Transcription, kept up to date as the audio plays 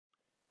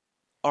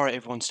Alright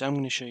everyone, today I'm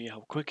going to show you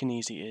how quick and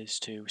easy it is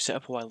to set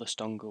up a wireless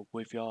dongle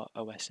with your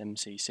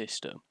OSMC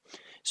system.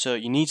 So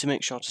you need to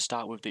make sure to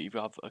start with that you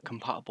have a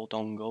compatible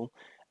dongle.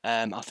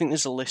 I think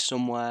there's a list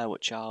somewhere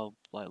which I'll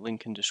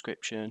link in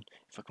description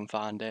if I can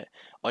find it.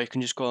 Or you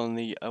can just go on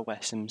the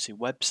OSMC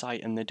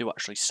website and they do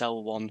actually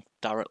sell one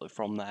directly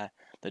from there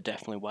that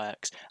definitely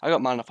works. I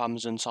got mine off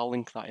Amazon, so I'll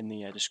link that in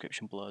the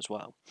description below as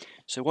well.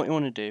 So what you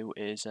want to do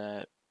is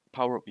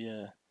power up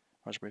your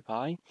Raspberry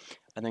Pi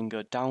and then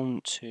go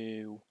down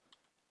to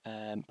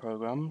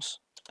programs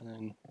and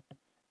then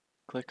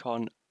click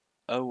on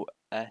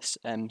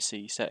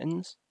OSMC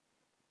settings,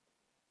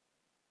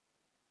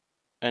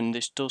 and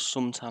this does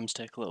sometimes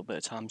take a little bit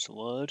of time to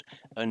load,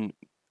 and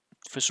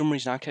for some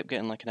reason I kept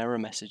getting like an error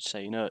message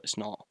saying no, it's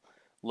not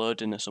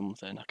loading or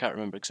something. I can't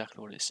remember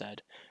exactly what it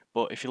said,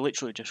 but if you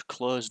literally just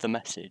close the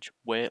message,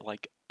 wait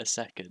like a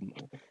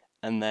second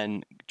and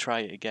then try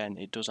it again,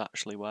 it does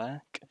actually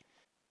work.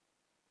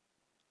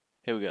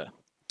 Here we go.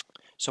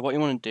 So what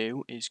you want to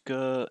do is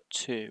go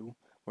to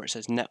where it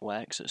says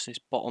network, so it's this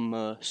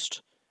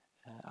bottommost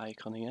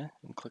icon here,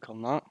 and click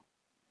on that,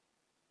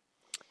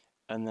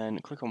 and then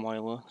click on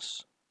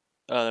wireless.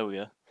 Oh, there we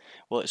go.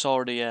 Well, it's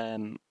already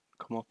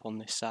come up on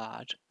this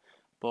side,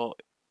 but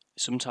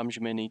sometimes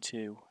you may need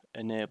to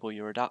enable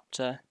your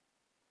adapter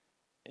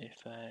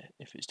if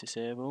it's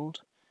disabled,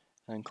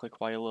 and then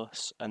click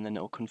wireless, and then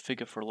it'll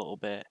configure for a little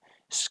bit,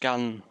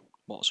 scan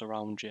what's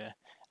around you,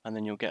 and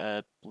then you'll get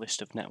a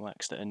list of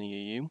networks that are near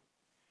you.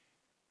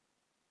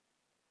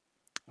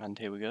 And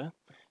here we go.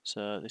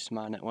 So this is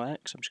my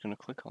network, so I'm just going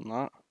to click on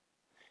that.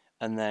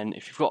 And then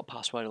if you've got a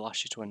password, it'll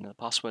ask you to enter the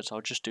password, so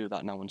I'll just do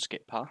that now and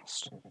skip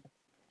past.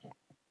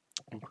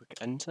 And click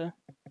enter.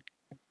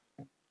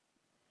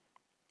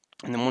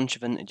 And then once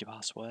you've entered your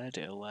password,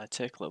 it'll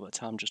take a little bit of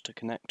time just to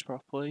connect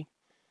properly.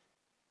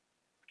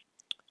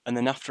 And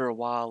then after a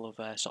while of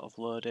sort of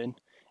loading,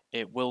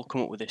 it will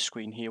come up with this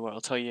screen here where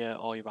it'll tell you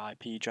all your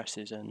IP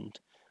addresses and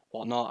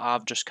whatnot.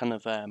 I've just kind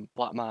of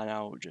blacked mine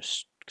out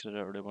just because I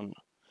don't really want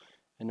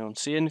anyone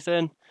to see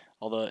anything,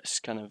 although it's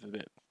kind of a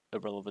bit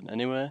irrelevant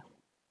anyway.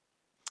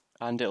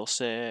 And it'll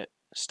say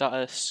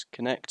status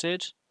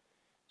connected.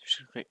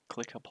 Just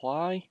click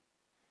apply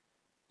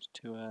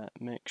to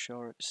make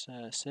sure it's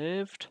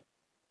saved,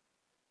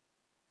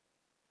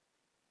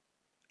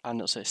 and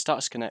it'll say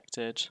status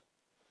connected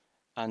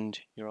and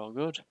you're all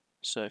good.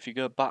 So if you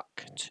go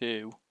back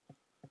to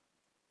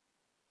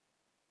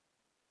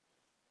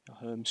your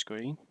home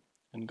screen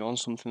and go on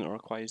something that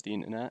requires the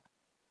internet,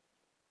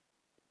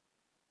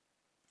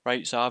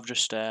 right, so I've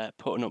just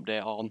put an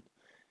update on,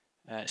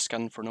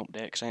 scanned for an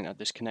update because I ain't had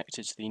this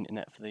connected to the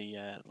internet for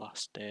the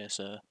last day or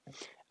so,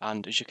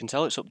 and as you can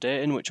tell it's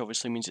updating, which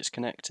obviously means it's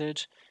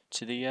connected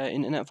to the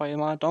internet via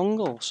my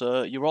dongle,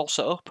 so you're all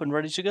set up and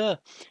ready to go.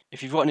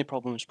 If you've got any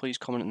problems, please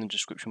comment in the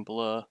description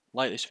below,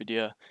 like this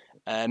video,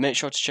 make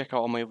sure to check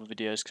out all my other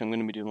videos because I'm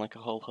going to be doing like a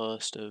whole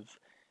host of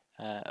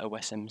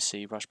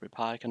OSMC Raspberry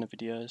Pi kind of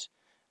videos,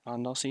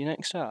 and I'll see you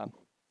next time.